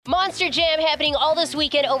Monster Jam happening all this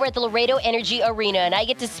weekend over at the Laredo Energy Arena, and I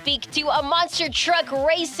get to speak to a monster truck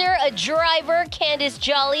racer, a driver, Candice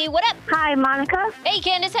Jolly. What up? Hi, Monica. Hey,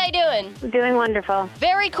 Candice, how you doing? I'm doing wonderful.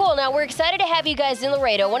 Very cool. Now, we're excited to have you guys in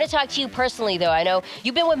Laredo. I want to talk to you personally, though. I know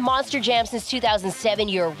you've been with Monster Jam since 2007.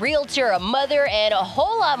 You're a realtor, a mother, and a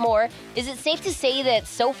whole lot more. Is it safe to say that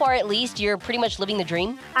so far, at least, you're pretty much living the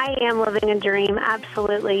dream? I am living a dream,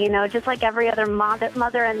 absolutely. You know, just like every other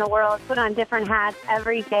mother in the world, put on different hats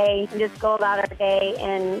every day and just go about our day.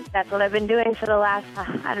 And that's what I've been doing for the last,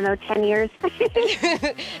 10 years.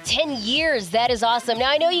 10 years. That is awesome.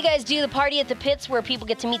 Now, I know you guys do the party at the pits where people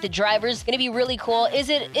get to meet the drivers. It's going to be really cool. Is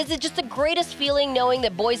it just the greatest feeling knowing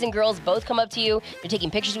that boys and girls both come up to you, they're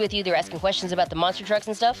taking pictures with you, they're asking questions about the monster trucks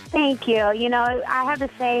and stuff? Thank you. You know, I have to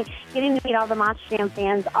say, getting to meet all the Monster Jam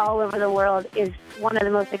fans all over the world is one of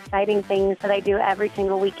the most exciting things that I do every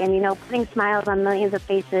single weekend. You know, putting smiles on millions of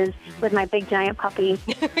faces with my big giant puppy.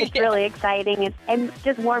 It's really exciting and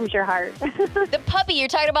just warms your heart. The puppy, you're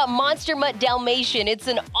talking about Monster Mutt Dalmatian. It's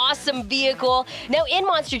an awesome vehicle. Now, in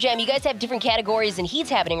Monster Jam, you guys have different categories and heats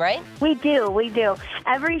happening, right? We do.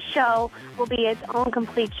 Every show will be its own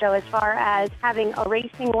complete show as far as having a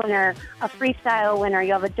racing winner, a freestyle winner.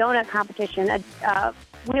 You have a donut competition, a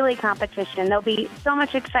wheelie competition. There'll be so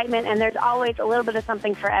much excitement, and there's always a little bit of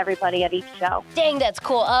something for everybody at each show. Dang, that's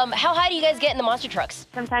cool. How high do you guys get in the monster trucks?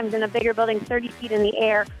 Sometimes in a bigger building, 30 feet in the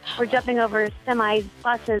air. We're jumping over semis,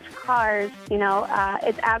 buses, cars. You know,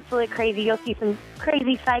 it's absolutely crazy. You'll see some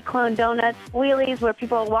crazy cyclone donuts, wheelies where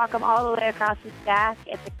people walk them all the way across the stack.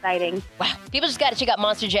 It's exciting. Wow. People just got to check out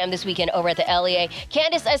Monster Jam this weekend over at the LEA.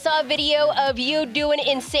 Candice, I saw a video of you doing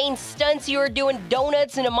insane stunts. You were doing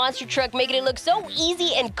donuts in a monster truck, making it look so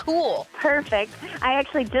easy and cool. Perfect. I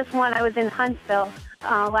actually just won. I was in Huntsville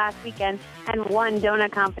last weekend and won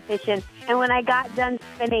donut competition. And when I got done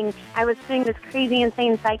spinning, I was spinning this crazy,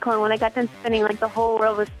 insane cyclone. When I got done spinning, like the whole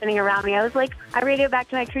world was spinning around me. I was like, I radioed back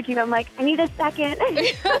to my crew chief. I'm like, I need a second.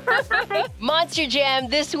 Monster Jam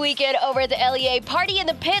this weekend over at the LEA. Party in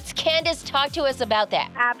the Pits. Candice, talk to us about that.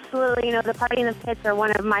 Absolutely. You know, the party in the pits are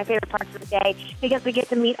one of my favorite parts of the day because we get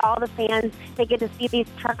to meet all the fans. They get to see these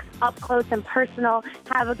trucks up close and personal,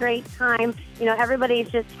 have a great time. You know, everybody's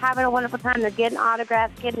just having a wonderful time. They're getting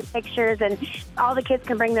autographs, getting pictures, and all the kids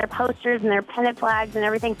can bring their posters and their pennant flags and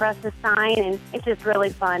everything for us to sign, and it's just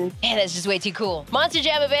really fun. Man, that's just way too cool. Monster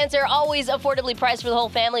Jam events are always affordably priced for the whole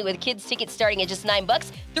family, with kids' tickets starting at just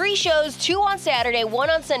 $9. 3 shows, 2 on Saturday, 1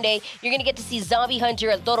 on Sunday. You're going to get to see Zombie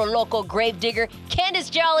Hunter, El Toro Loco, Gravedigger,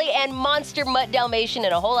 Candice Jolly, and Monster Mutt Dalmatian,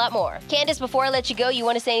 and a whole lot more. Candice, before I let you go, you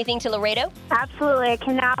want to say anything to Laredo? Absolutely. I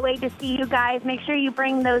cannot wait to see you guys. Make sure you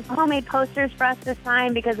bring those homemade posters for us to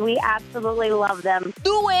sign because we absolutely love them.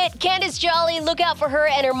 Do it! Candice Jolly, look out for her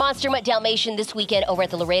and her Monster Mutt Dalmatian this weekend over at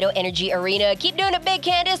the Laredo Energy Arena. Keep doing it big,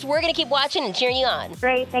 Candice. We're going to keep watching and cheering you on.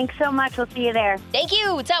 Great. Thanks so much. We'll see you there. Thank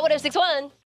you. It's Hot 106.1.